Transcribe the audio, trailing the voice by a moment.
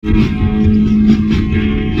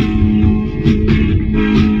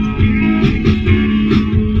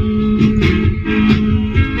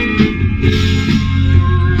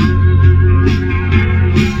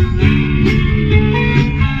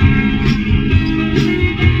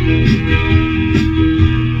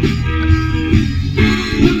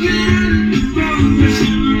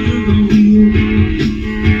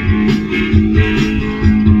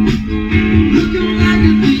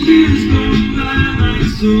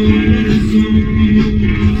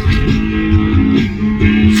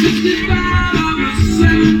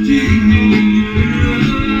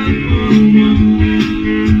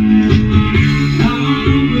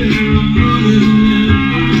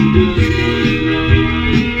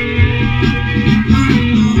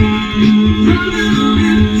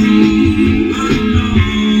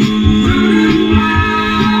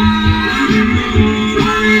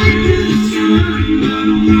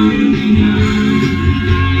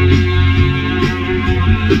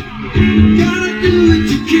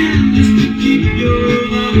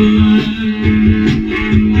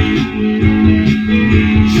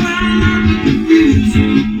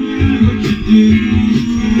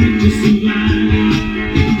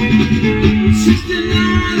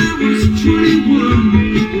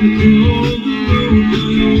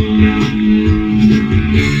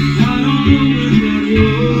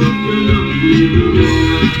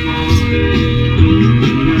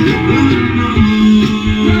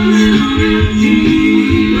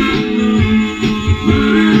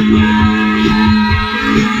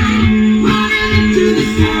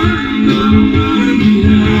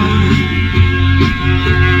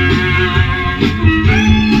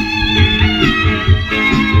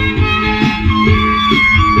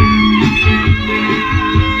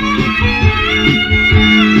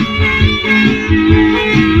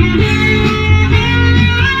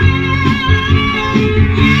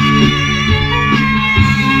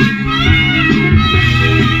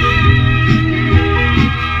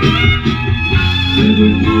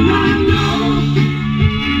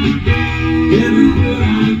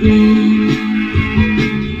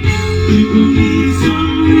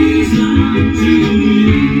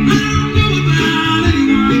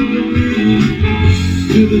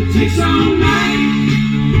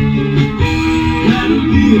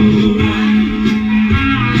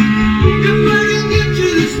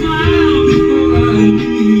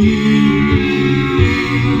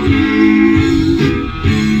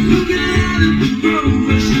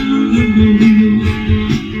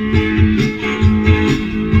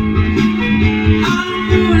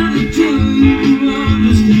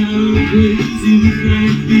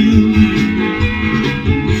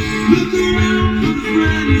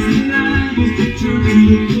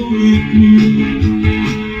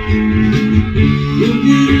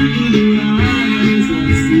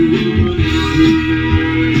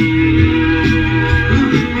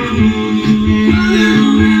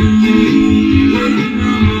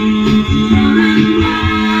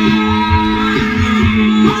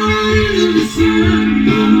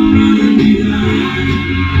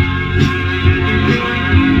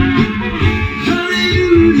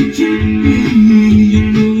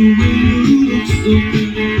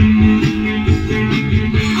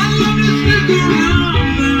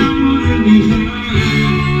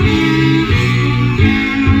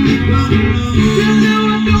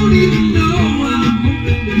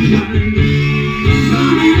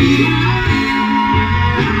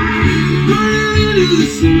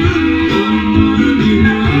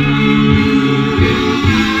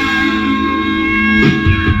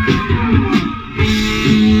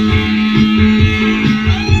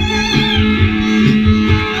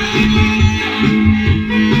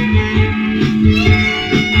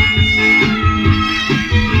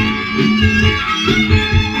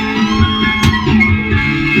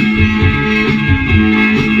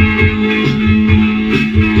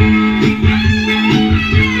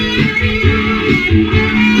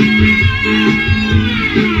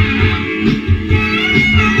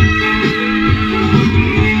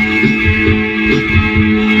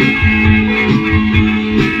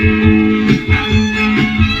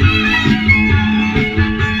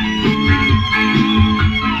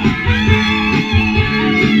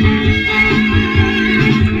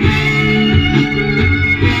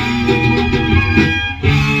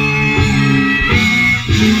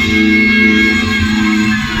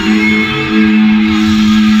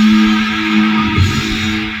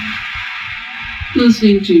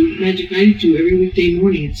Listening to Magic 92 every weekday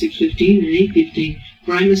morning at 6:15 and 8:15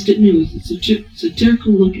 for I Missed It News. It's a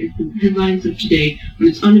satirical look at the headlines of today. When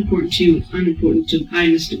it's unimportant to you, it's unimportant to I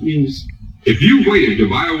Missed It News. If you waited to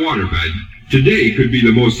buy a waterbed, Today could be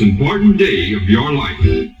the most important day of your life.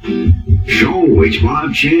 So, it's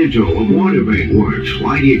Bob Chanto of Waterbed Works.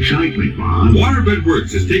 Why the excitement, Bob? Waterbed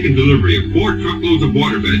Works has taken delivery of 4 truckloads of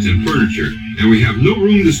waterbeds and furniture, and we have no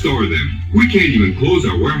room to store them. We can't even close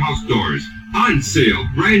our warehouse doors. On sale,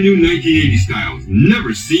 brand new 1980 styles,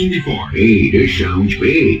 never seen before. Hey, this sounds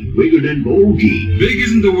big. Bigger than Bogey. Big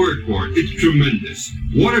isn't the word for it, it's tremendous.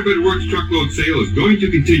 Waterbed Works truckload sale is going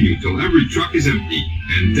to continue till every truck is empty,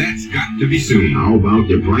 and that's got to be soon. How about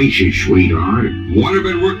the prices, sweetheart?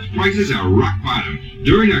 Waterbed Works prices are rock bottom.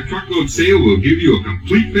 During our truckload sale, we'll give you a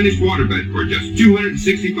complete finished waterbed for just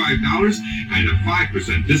 $265 and a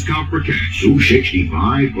 5% discount for cash.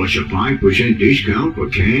 $265 plus a 5% discount for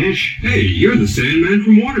cash? Hey, you're the Sandman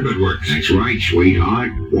from Waterbed Works. That's right,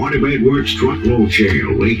 sweetheart. Waterbed Works truckload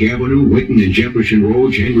sale. Lake Avenue, Whitten and Jefferson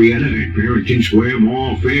Roads, Henrietta, and Farrington Square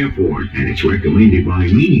Mall, Fairport. And it's recommended by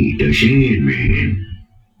me, the Sandman.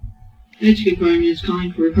 Educate Department is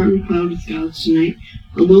calling for a partly cloudy skies tonight,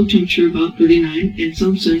 a low temperature about 39, and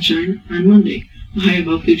some sunshine on Monday. A high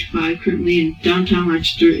about 55. Currently in downtown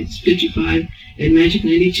Rochester, it's 55 at Magic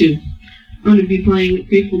 92. I'm going to be playing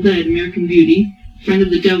Grateful Dead, American Beauty, Friend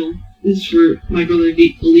of the Devil. This is for my brother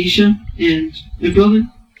Alicia, and my brother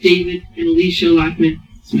David and Alicia Lockman.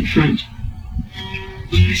 It's my friend.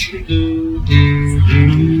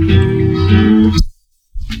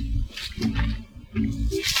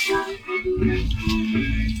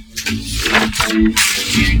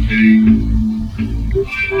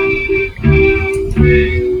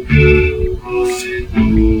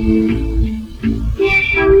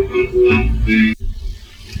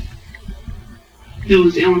 It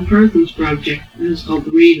was Alan Parsons' project, and it's called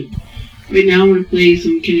The Raven. Right now I'm going to play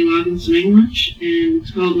some Kenny Loggins from English, and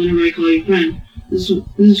it's called Whenever I Call You Friend. This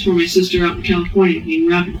is for my sister out in California named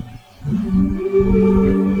Robin.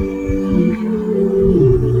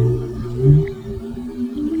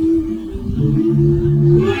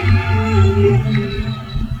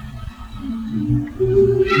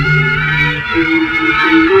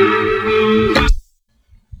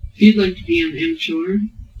 If you'd like to be on Amatuer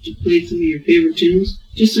to play some of your favorite tunes,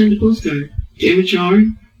 just send a postcard to Amatuer,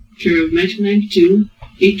 care of Magic 92,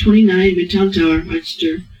 829 Midtown Tower,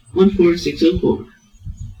 Rochester, 14604.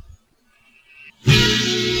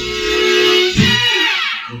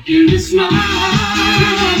 Give me a smile,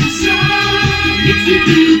 makes me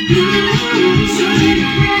feel good. So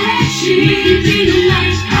refreshing, make me feel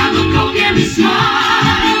nice. Have a Coke and a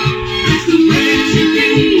smile. That's the way it should be,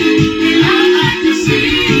 and I like to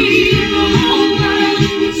see the whole world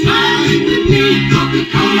smiling with me.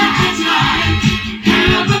 Coca-Cola and smile.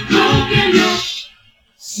 Have a Coke and a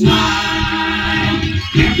smile.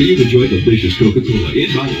 After you've enjoyed delicious Coca-Cola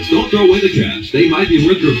in bottles, don't throw away the caps. They might be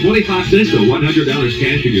worth from 25 cents to $100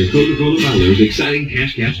 cash in your Coca-Cola bottlers' exciting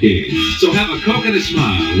cash game. So have a Coke and a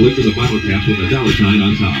smile. Look for the bottle caps with a dollar sign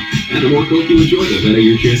on top. And the more Coke you enjoy, the better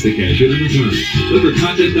your chance to cash in return. Look for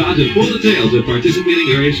contest odds and full details at participating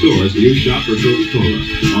area stores when you shop for Coca-Cola.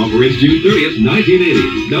 Offer ends June 30th,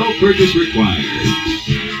 1980. No purchase required.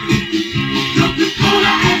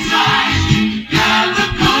 Coca-Cola and smile. Have a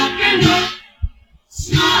Coke and a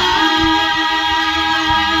smile.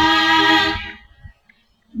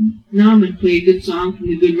 Now I'm going to play a good song from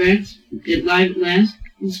the Good Rats at Live at Last.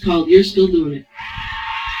 It's called You're Still Doing It.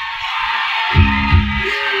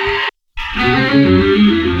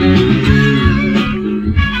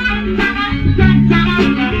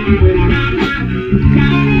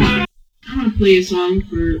 I'm going to play a song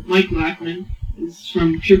for Mike Lockman. It's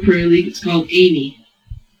from Pure Prairie League. It's called Amy.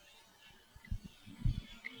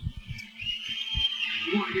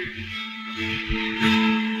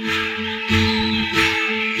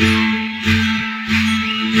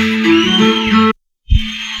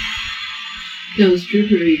 That was Pure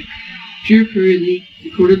Prairie League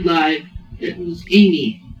recorded live. That was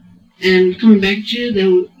Amy. And coming back at you,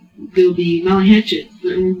 there'll be Molly Hatchet,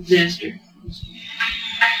 Little Disaster.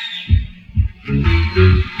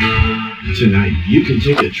 Tonight, you can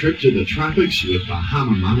take a trip to the tropics with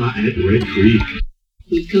Bahama Mama at Red Creek.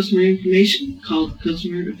 With customer information, call the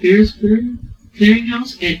Customer Affairs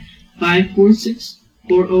Clearinghouse at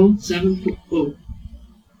 546-40740.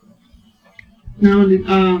 Now,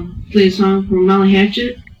 play a song from Molly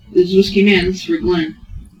Hatchet. This is Whiskey Man. This is for Glenn.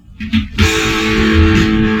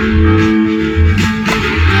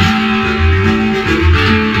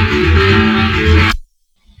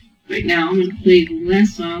 Right now, I'm going to play the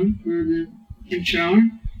last song for the intro.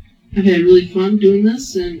 I've had really fun doing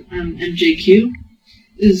this, and I'm MJQ.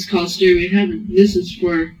 This is called Stairway to Heaven. This is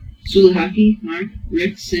for Sula Hockey, Mark,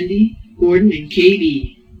 Rick, Cindy, Gordon, and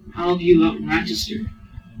KB. All of you out in Rochester.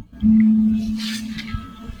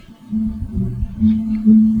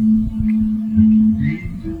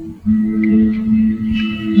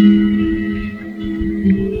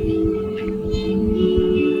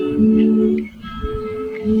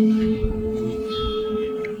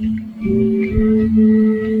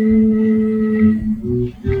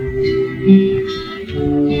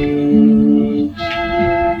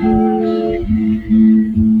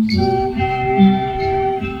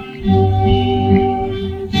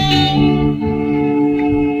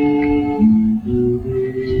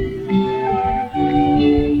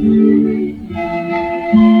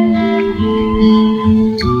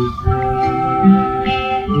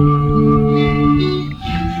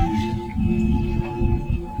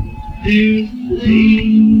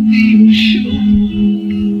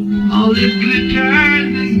 all it glitters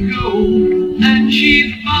is gold, and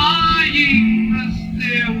she's buying the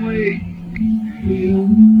stairway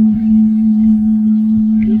home.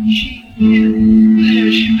 When she gets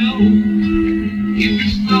there, she knows if the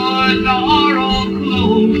stores are all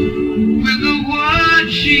closed, with a word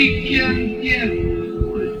she can get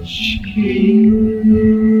what she can.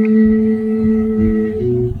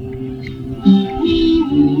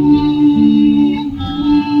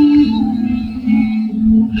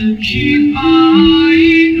 And she's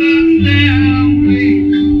buying the stairway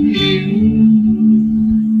home.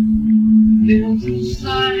 There's a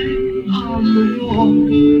sign on the wall,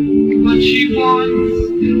 but she wants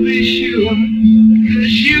to be sure,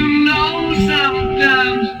 'cause you know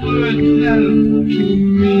sometimes words have to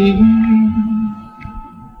mean.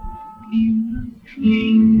 In the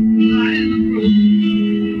tree by the brook,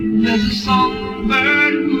 there's a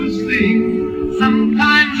songbird who sings.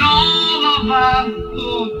 Sometimes all of our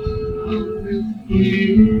thoughts of this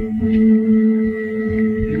dream.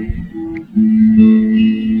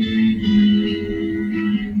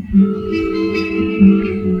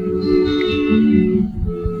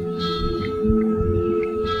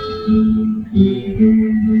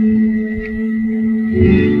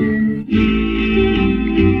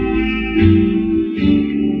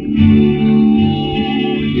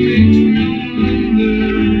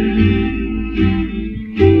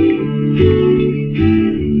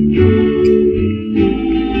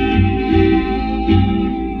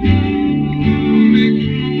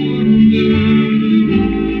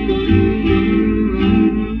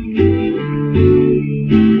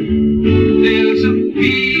 There's a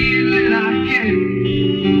feeling I get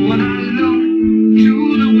when I look to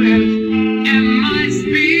the west, and my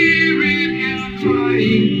spirit is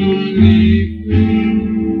trying to leave me.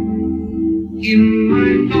 In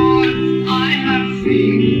my thoughts I have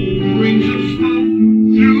seen rings of smoke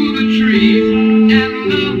through the trees, and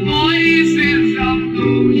the voices of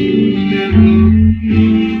those who never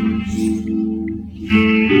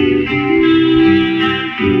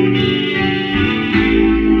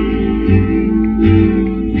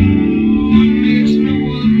makes me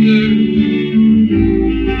wonder.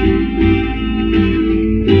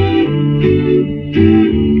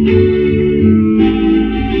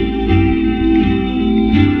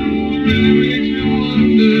 Really makes me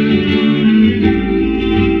wonder.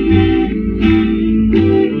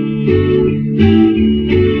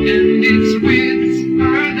 And it's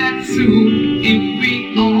whispered that soon, if we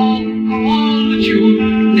all call the tune,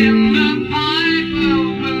 then the Bible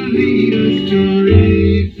will lead us to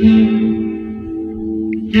reason.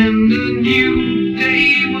 And a new day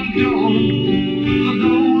will dawn for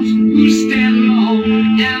those who stand long,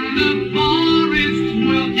 and the forest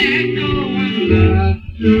will echo with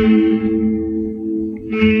laughter.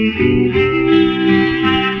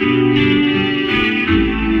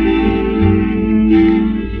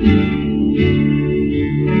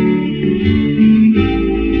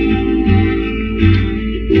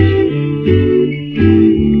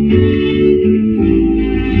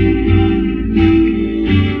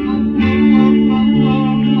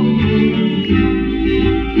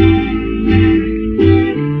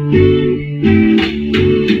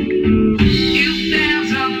 If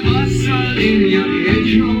there's a bustle in your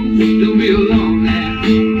hedgerow, don't be alarmed at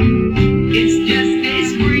it. It's just a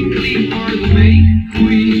sprinkling for the May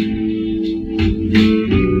Queen.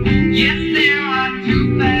 Yes, there are two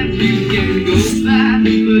paths you can go fast, but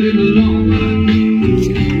in the long run,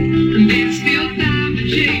 there's still time to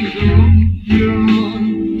change the road you're on.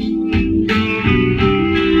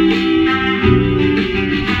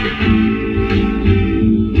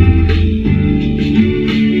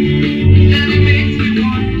 And it makes me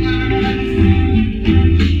wonder.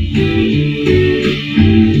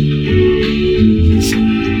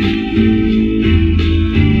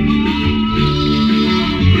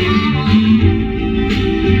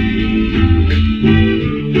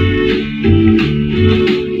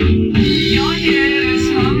 Your head is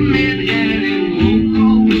humming and it won't go.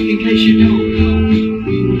 In case you don't know,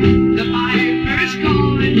 the piper's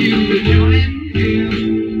calling you to join him.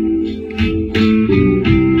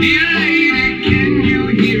 Dear lady, can you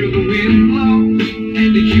hear the wind blow? And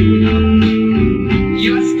did you know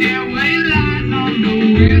your stairway lies on the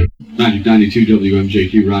wind? 90.92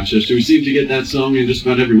 WMJQ Rochester. We seem to get that song in just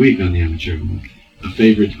about every week on the Amateur. A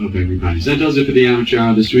favorite of everybody's. That does it for the Amateur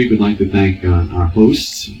Hour this week. We'd like to thank our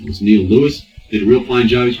hosts. It was Neil Lewis. Did a real fine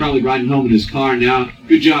job. He's probably riding home in his car now.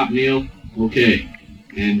 Good job, Neil. Okay.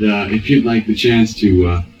 And if you'd like the chance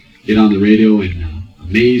to get on the radio and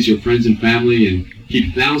amaze your friends and family and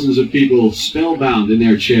keep thousands of people spellbound in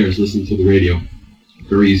their chairs listening to the radio,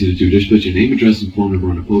 Very easy to do. Just put your name, address, and phone number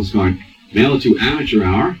on a postcard. Mail it to Amateur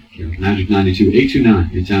Hour, care of Magic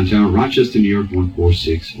 92-829, Midtown Tower, Rochester, New York,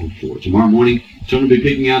 14604. Tomorrow morning, Tony will be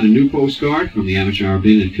picking out a new postcard from the Amateur Hour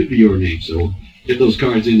bin. It could be your name, so get those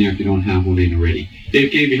cards in there if you don't have one in already.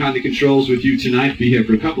 Dave Kane behind the controls with you tonight. Be here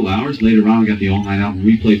for a couple hours. Later on, we got the all-night album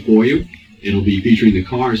replay for you. It'll be featuring the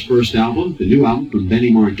Cars' first album, the new album from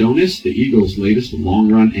Benny Mardones, the Eagles' latest, The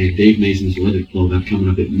Long Run, and Dave Mason's Let It Flow. That's coming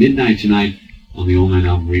up at midnight tonight on the all-night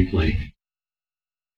album replay.